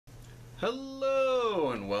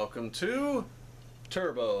Hello and welcome to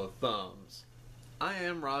Turbo Thumbs. I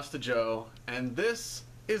am Rasta Joe and this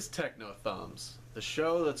is Techno Thumbs, the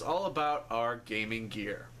show that's all about our gaming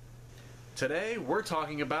gear. Today we're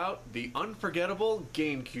talking about the unforgettable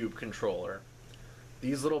GameCube controller.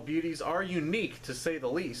 These little beauties are unique to say the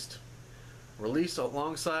least. Released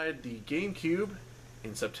alongside the GameCube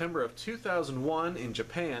in September of 2001 in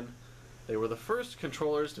Japan, they were the first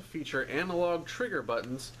controllers to feature analog trigger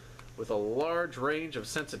buttons with a large range of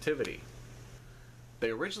sensitivity. They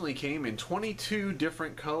originally came in 22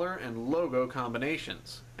 different color and logo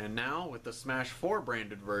combinations, and now with the Smash 4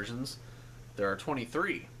 branded versions, there are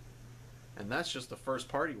 23. And that's just the first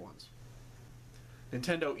party ones.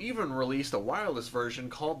 Nintendo even released a wireless version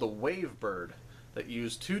called the Wavebird that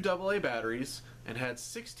used 2 AA batteries and had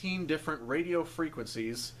 16 different radio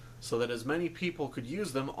frequencies so that as many people could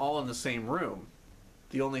use them all in the same room.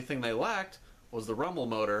 The only thing they lacked was the rumble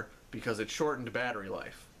motor because it shortened battery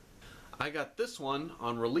life. I got this one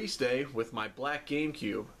on release day with my black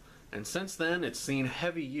GameCube, and since then it's seen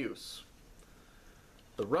heavy use.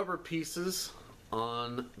 The rubber pieces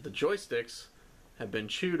on the joysticks have been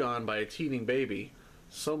chewed on by a teething baby,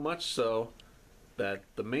 so much so that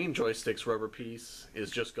the main joystick's rubber piece is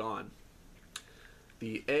just gone.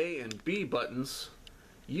 The A and B buttons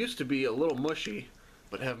used to be a little mushy,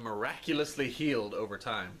 but have miraculously healed over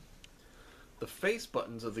time. The face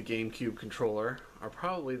buttons of the GameCube controller are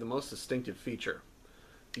probably the most distinctive feature.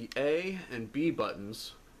 The A and B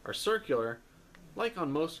buttons are circular, like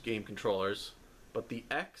on most game controllers, but the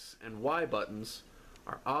X and Y buttons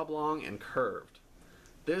are oblong and curved.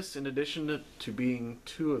 This, in addition to being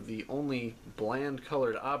two of the only bland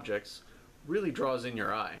colored objects, really draws in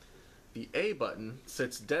your eye. The A button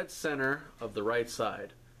sits dead center of the right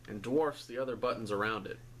side and dwarfs the other buttons around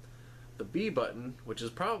it. The B button, which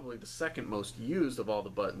is probably the second most used of all the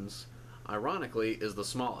buttons, ironically is the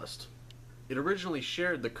smallest. It originally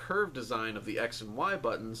shared the curved design of the X and Y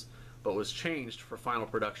buttons, but was changed for final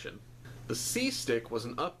production. The C stick was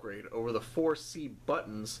an upgrade over the 4 C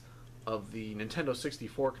buttons of the Nintendo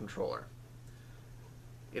 64 controller.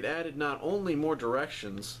 It added not only more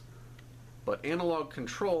directions, but analog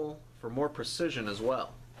control for more precision as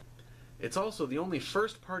well. It's also the only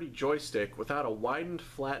first-party joystick without a widened,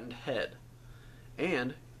 flattened head,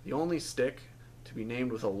 and the only stick to be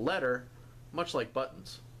named with a letter, much like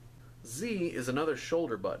buttons. Z is another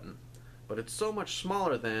shoulder button, but it's so much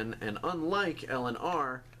smaller than and unlike L and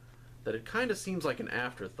R that it kinda seems like an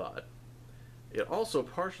afterthought. It also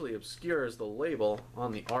partially obscures the label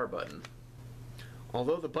on the R button.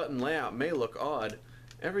 Although the button layout may look odd,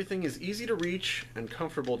 everything is easy to reach and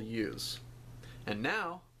comfortable to use. And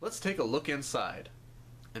now, let's take a look inside.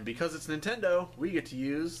 And because it's Nintendo, we get to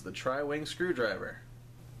use the tri-wing screwdriver.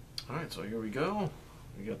 Alright, so here we go.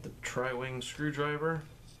 We got the tri-wing screwdriver,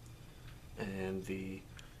 and the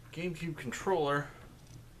GameCube controller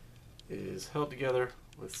is held together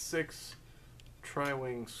with 6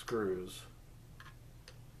 tri-wing screws.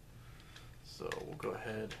 So we'll go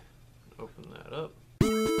ahead and open that up.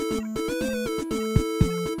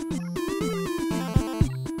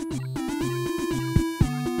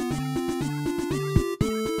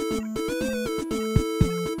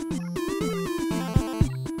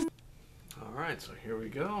 Alright, so here we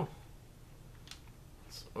go.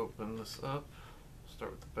 Let's open this up.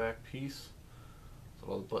 Start with the back piece so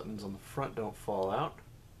all the buttons on the front don't fall out.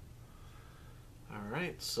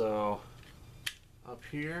 Alright, so up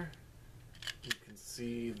here you can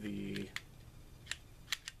see the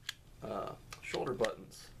shoulder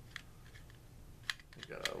buttons. We've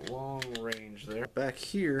got a long range there. Back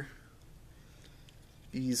here,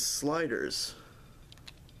 these sliders.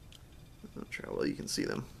 I'm not sure how well you can see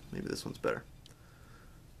them. Maybe this one's better.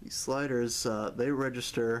 These sliders, they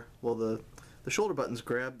register, well, the shoulder buttons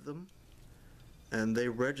grab them, and they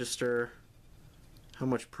register how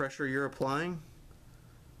much pressure you're applying.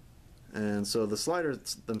 And so the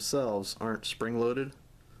sliders themselves aren't spring-loaded,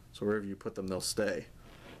 so wherever you put them, they'll stay.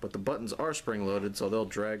 But the buttons are spring-loaded, so they'll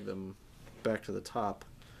drag them back to the top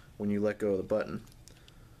when you let go of the button.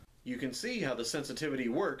 You can see how the sensitivity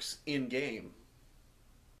works in-game.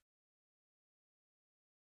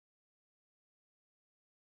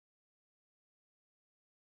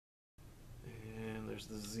 There's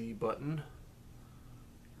the Z button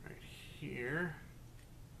right here,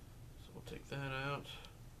 so we'll take that out.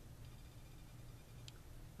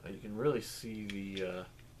 You can really see the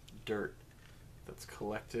dirt that's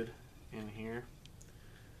collected in here.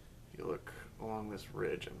 If you look along this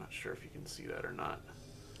ridge, I'm not sure if you can see that or not.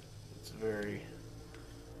 It's very,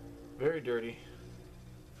 very dirty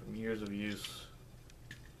from years of use,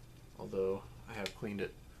 although I have cleaned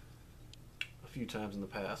it few times in the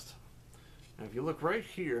past. Now if you look right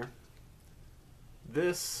here,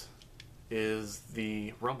 this is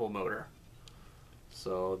the rumble motor.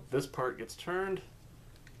 So this part gets turned,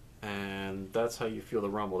 and that's how you feel the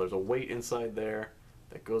rumble. There's a weight inside there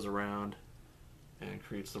that goes around and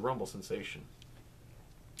creates the rumble sensation.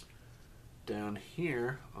 Down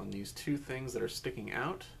here on these two things that are sticking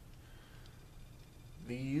out,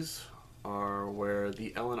 these are where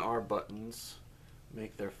the L and R buttons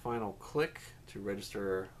make their final click to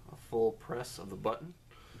register a full press of the button.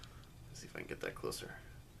 Let's see if I can get that closer.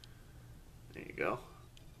 There you go.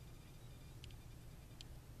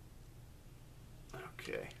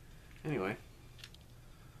 Okay. Anyway,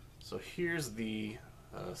 so here's the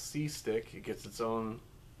C stick. It gets its own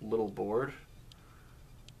little board.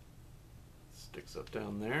 Sticks up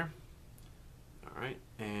down there. Alright,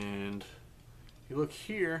 and if you look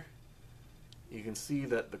here, you can see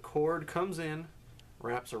that the cord comes in,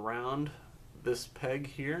 wraps around this peg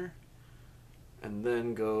here, and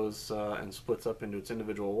then goes and splits up into its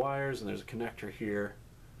individual wires, and there's a connector here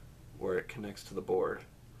where it connects to the board.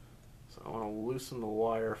 So I want to loosen the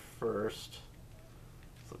wire first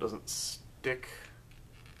so it doesn't stick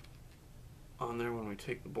on there when we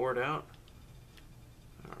take the board out.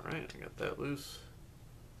 Alright, I got that loose.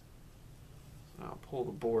 So now I'll pull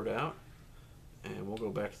the board out, and we'll go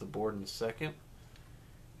back to the board in a second.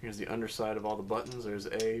 Here's the underside of all the buttons. There's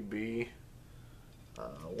A, B,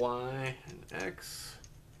 Y, and X.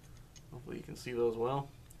 Hopefully you can see those well.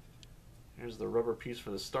 Here's the rubber piece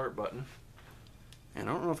for the start button. And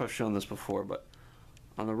I don't know if I've shown this before, but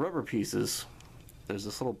on the rubber pieces, there's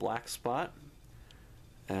this little black spot,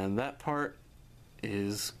 and that part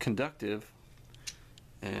is conductive,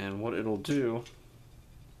 and what it'll do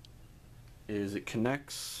is it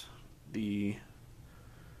connects the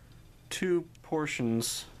two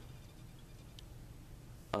portions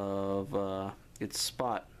of its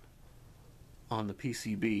spot on the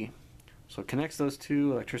PCB. So it connects those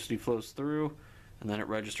two, electricity flows through, and then it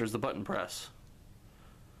registers the button press.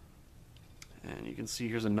 And you can see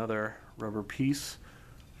here's another rubber piece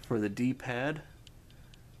for the D-pad.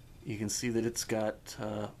 You can see that it's got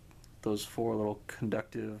those four little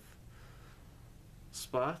conductive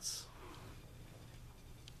spots.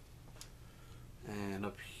 And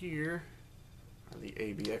up here are the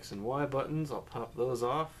A, B, X, and Y buttons. I'll pop those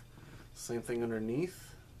off. Same thing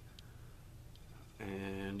underneath.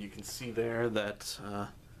 And you can see there that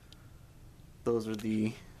those are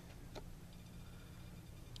the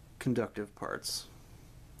conductive parts.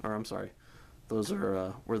 Or I'm sorry, those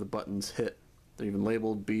are where the buttons hit. They're even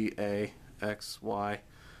labeled B, A, X, Y.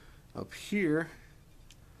 Up here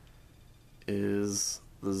is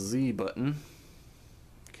the Z button.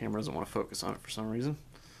 Camera doesn't want to focus on it for some reason.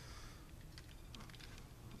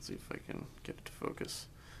 Let's see if I can get it to focus.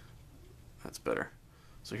 That's better.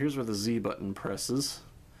 So here's where the Z button presses.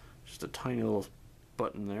 Just a tiny little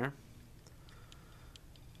button there.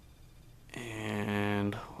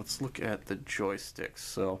 And let's look at the joysticks.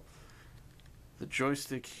 So the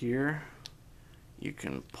joystick here, you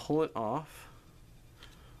can pull it off.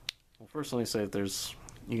 Well, first let me say that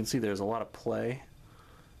you can see there's a lot of play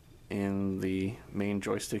in the main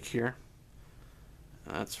joystick here.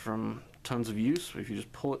 That's from tons of use. If you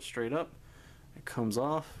just pull it straight up, it comes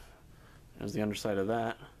off. There's the underside of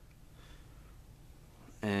that.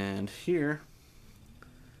 And here,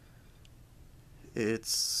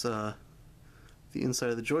 it's the inside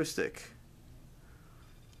of the joystick.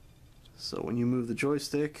 So when you move the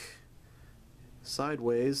joystick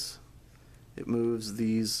sideways, it moves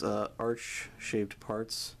these arch-shaped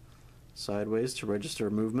parts sideways to register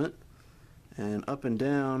movement, and up and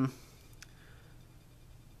down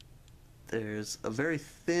there's a very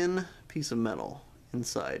thin piece of metal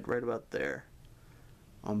inside, right about there,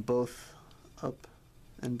 on both up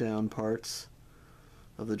and down parts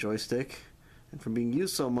of the joystick. And from being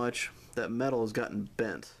used so much, that metal has gotten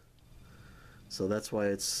bent, so that's why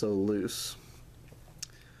it's so loose.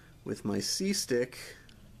 With my C stick,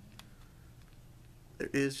 there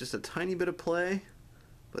is just a tiny bit of play,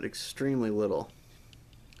 but extremely little.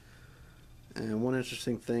 And one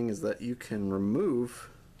interesting thing is that you can remove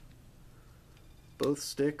both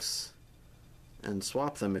sticks and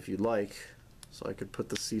swap them if you'd like. So I could put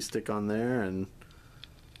the C stick on there, and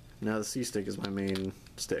now the C stick is my main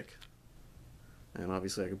stick. And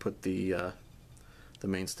obviously I could put the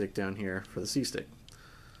main stick down here for the C stick.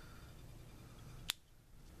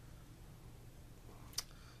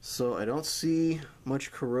 So I don't see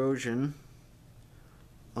much corrosion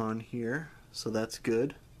on here, so that's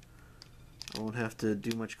good. I won't have to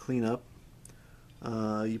do much cleanup.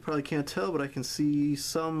 You probably can't tell, but I can see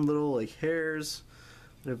some little hairs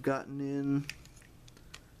that have gotten in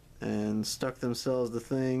and stuck themselves to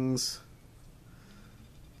things.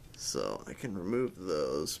 So I can remove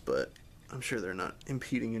those, but I'm sure they're not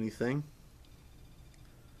impeding anything.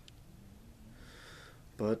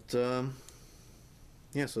 But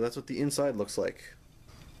yeah, so that's what the inside looks like.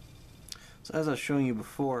 So as I was showing you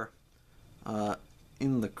before,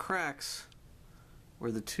 in the cracks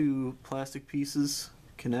where the two plastic pieces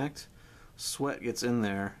connect, sweat gets in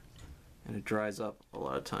there and it dries up a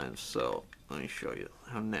lot of times. So let me show you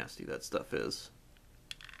how nasty that stuff is.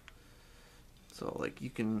 So like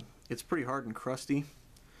it's pretty hard and crusty.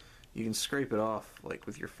 You can scrape it off like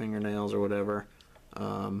with your fingernails or whatever.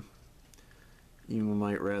 You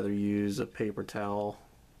might rather use a paper towel,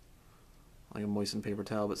 like a moistened paper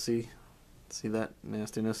towel, but see that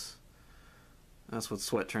nastiness? That's what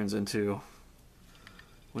sweat turns into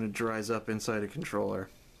when it dries up inside a controller.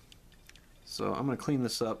 So I'm going to clean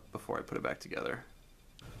this up before I put it back together.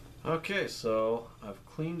 Okay, so I've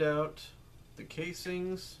cleaned out the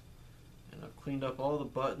casings and I've cleaned up all the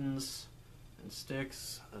buttons and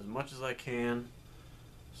sticks as much as I can.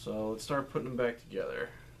 So let's start putting them back together.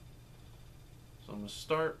 So I'm going to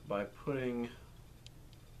start by putting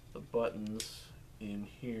the buttons in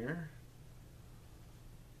here.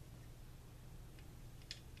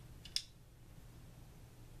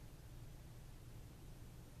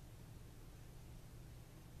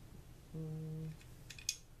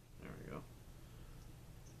 There we go.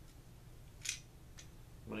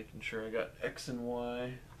 Making sure I got X and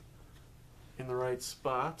Y in the right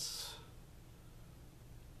spots.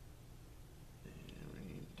 And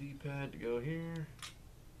we need D-pad to go here.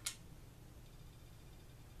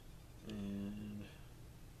 And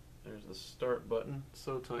there's the start button.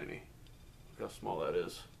 So tiny. Look how small that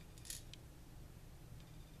is.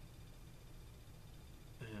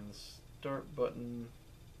 And the start button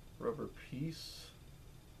rubber piece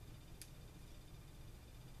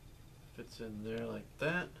fits in there like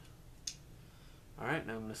that. Alright,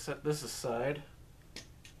 now I'm going to set this aside.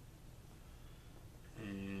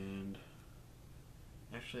 And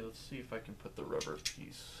actually, let's see if I can put the rubber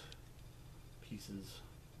pieces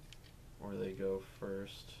where they go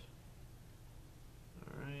first.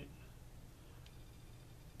 Alright.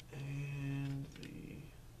 And the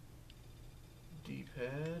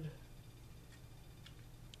D-pad.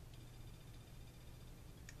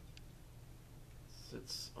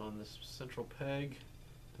 Sits on this central peg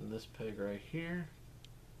and this peg right here.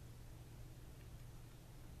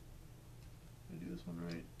 Did I do this one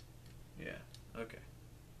right? Yeah, okay.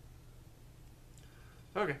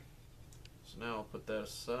 Okay, so now I'll put that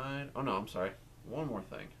aside. Oh no, I'm sorry. One more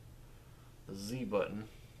thing. The Z button.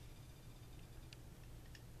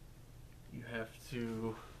 You have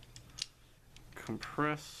to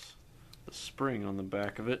compress the spring on the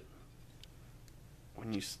back of it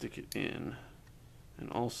when you stick it in. And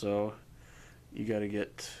also, you gotta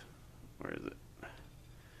get, where is it?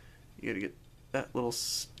 You gotta get that little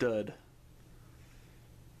stud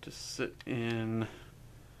to sit in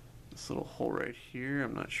this little hole right here.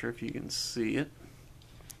 I'm not sure if you can see it.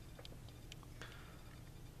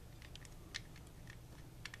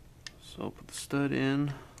 So I'll put the stud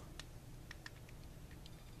in.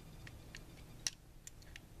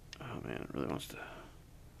 Oh man, it really wants to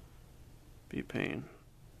be a pain.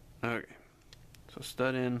 Okay. So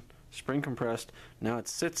stud in, spring compressed. Now it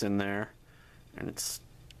sits in there and it's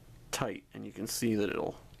tight, and you can see that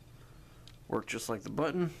it'll work just like the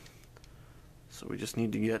button. So we just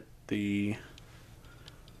need to get the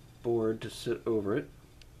board to sit over it.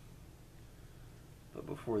 But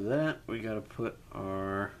before that, we got to put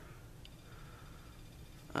our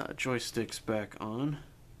joysticks back on.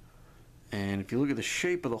 And if you look at the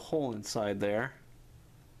shape of the hole inside there,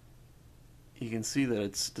 you can see that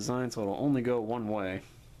it's designed so it'll only go one way.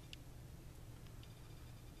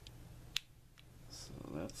 So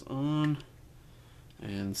that's on.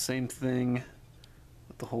 And same thing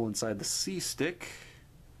with the hole inside the C stick.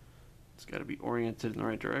 It's got to be oriented in the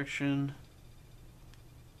right direction.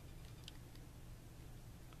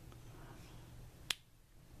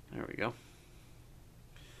 There we go.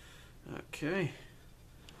 Okay.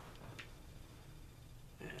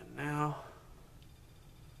 And now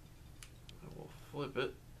I will flip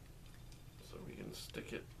it so we can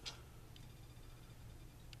stick it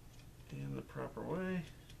in the proper way.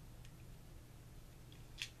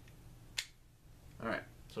 Alright,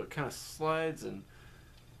 so it kind of slides and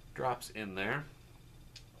drops in there.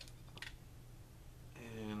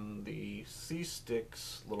 And the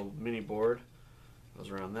C-Stick's little mini board goes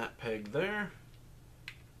around that peg there.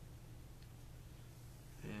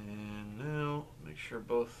 And now make sure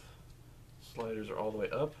both sliders are all the way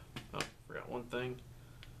up. Oh, forgot one thing.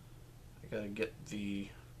 I gotta get the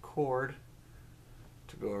cord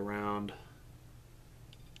to go around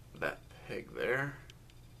that peg there.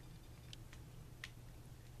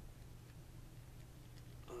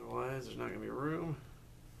 Otherwise, there's not going to be room.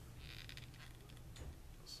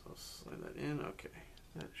 So slide that in. Okay,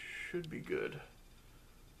 that should be good.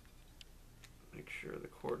 Make sure the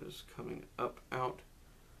cord is coming up, out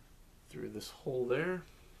through this hole there.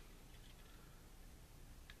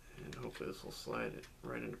 And hopefully this will slide it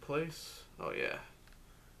right into place. Oh yeah,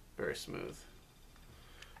 very smooth.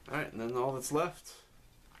 Alright, and then all that's left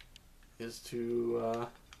is to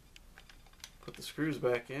put the screws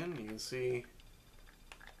back in. You can see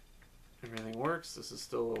everything works. This is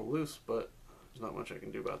still a little loose, but there's not much I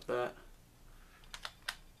can do about that.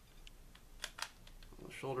 All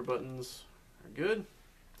the shoulder buttons are good.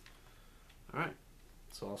 Alright,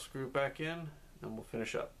 so I'll screw it back in and we'll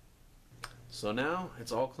finish up. So now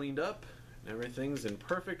it's all cleaned up and everything's in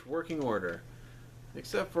perfect working order,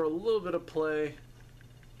 except for a little bit of play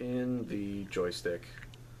in the joystick,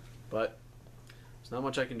 but there's not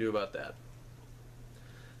much I can do about that.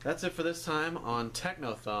 That's it for this time on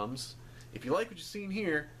Techno Thumbs. If you like what you've seen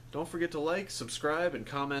here, don't forget to like, subscribe, and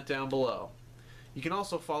comment down below. You can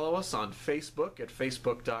also follow us on Facebook at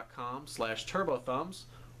facebook.com/turbothumbs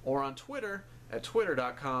or on Twitter at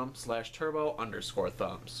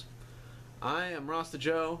twitter.com/turbo_thumbs. I am Rasta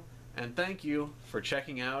Joe, and thank you for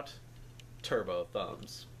checking out Turbo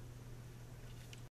Thumbs.